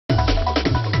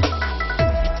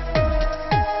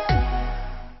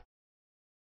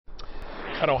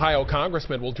An Ohio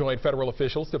congressman will join federal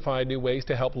officials to find new ways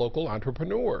to help local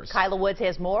entrepreneurs. Kyla Woods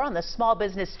has more on the small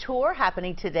business tour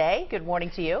happening today. Good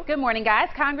morning to you. Good morning, guys.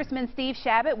 Congressman Steve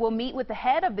Chabot will meet with the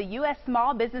head of the U.S.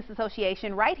 Small Business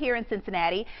Association right here in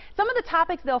Cincinnati. Some of the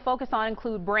topics they'll focus on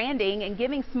include branding and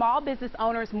giving small business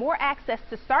owners more access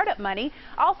to startup money,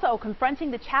 also confronting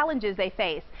the challenges they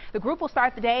face. The group will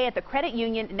start the day at the Credit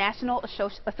Union National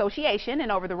Association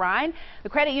in Over the Rhine. The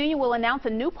credit union will announce a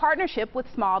new partnership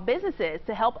with small businesses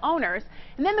to help owners,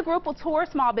 and then the group will tour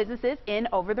small businesses in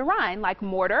Over the Rhine like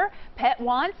Mortar, Pet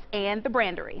Wants, and the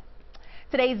Brandery.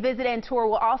 Today's visit and tour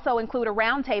will also include a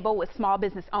roundtable with small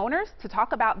business owners to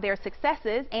talk about their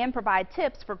successes and provide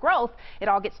tips for growth. It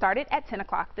all gets started at 10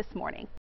 o'clock this morning.